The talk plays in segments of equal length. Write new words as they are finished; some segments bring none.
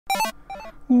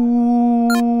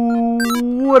What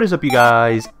is up, you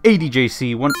guys?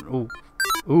 ADJC one.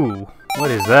 Ooh, what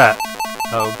is that?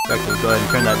 Oh, actually, go ahead and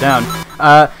turn that down.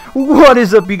 What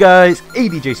is up, you guys?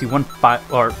 ADJC 15.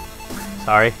 Or,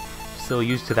 sorry, still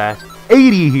used to that.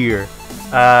 A-Dee here.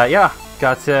 Yeah,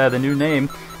 got the new name.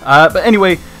 But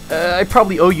anyway, I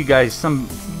probably owe you guys some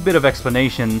bit of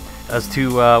explanation as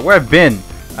to where I've been,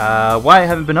 why I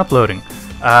haven't been uploading,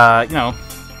 you know,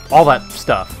 all that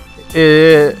stuff.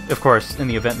 Of course, in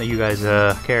the event that you guys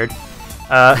cared.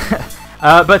 Yeah,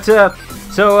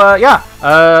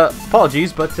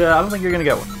 apologies, but I don't think you're gonna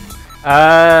get one.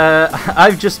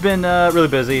 I've just been really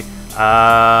busy,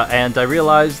 and I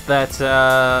realized that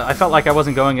I felt like I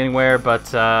wasn't going anywhere. But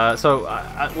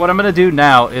what I'm gonna do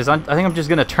now is I think I'm just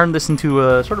gonna turn this into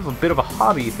a sort of a bit of a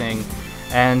hobby thing,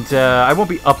 and I won't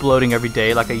be uploading every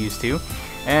day like I used to.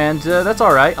 And that's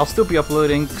alright, I'll still be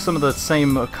uploading some of the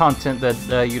same content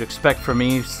that you'd expect from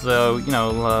me, so, you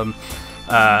know,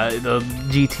 the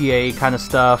GTA kind of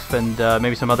stuff, and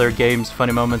maybe some other games,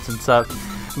 funny moments and stuff.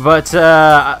 But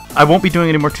I won't be doing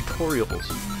any more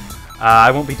tutorials.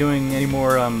 I won't be doing any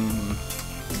more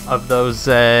of those,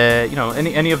 you know,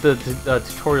 any of the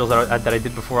tutorials that I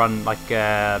did before on, like,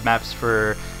 maps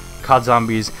for COD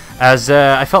Zombies, as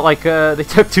I felt like they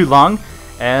took too long,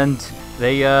 and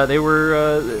they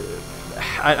were,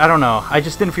 I don't know, I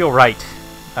just didn't feel right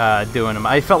doing them.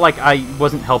 I felt like I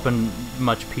wasn't helping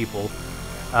much people,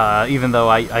 even though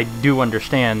I do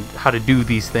understand how to do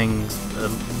these things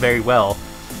very well.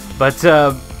 But,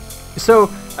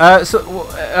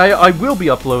 I will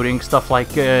be uploading stuff like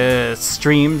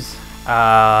streams,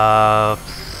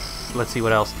 let's see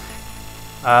what else.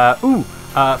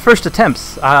 First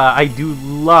attempts. I do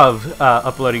love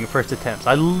uploading first attempts.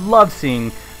 I love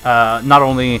seeing not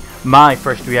only my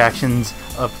first reactions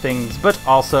of things, but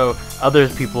also other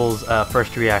people's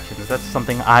first reactions. That's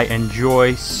something I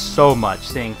enjoy so much,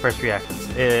 seeing first reactions.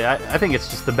 I think it's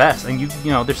just the best, and you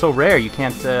know, they're so rare. You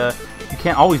can't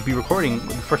always be recording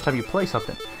the first time you play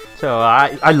something. So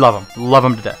I love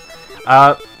them to death.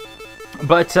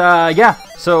 Yeah,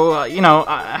 so you know,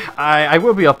 I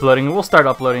will be uploading. We'll start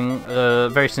uploading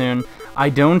very soon. I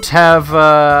don't have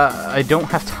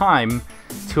time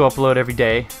to upload every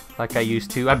day like I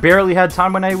used to. I barely had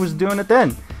time when I was doing it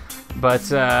then. But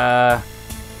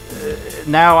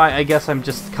now I guess I'm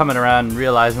just coming around and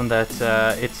realizing that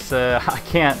it's I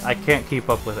can't keep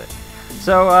up with it.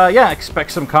 So yeah,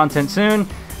 expect some content soon.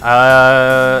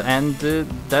 And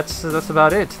that's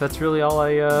about it. That's really all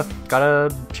I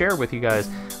gotta share with you guys.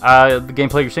 The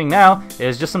gameplay you're seeing now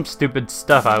is just some stupid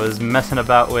stuff I was messing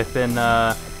about with in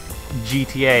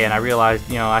GTA, and I realized,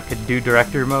 you know, I could do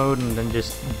director mode and then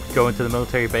just go into the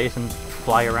military base and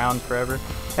fly around forever.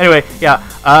 Anyway, yeah,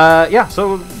 yeah.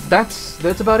 So that's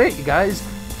about it, you guys.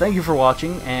 Thank you for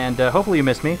watching, and hopefully you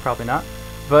missed me. Probably not,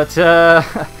 but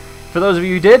for those of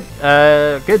you who did,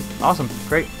 good, awesome,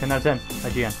 great, 10 out of 10,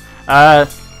 IGN.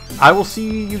 I will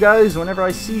see you guys whenever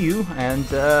I see you, and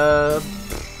I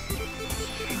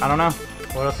don't know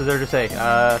what else is there to say.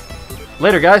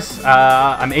 Later, guys.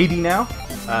 I'm A-Dee now.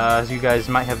 As you guys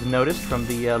might have noticed from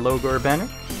the logo or banner.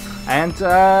 And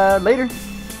later.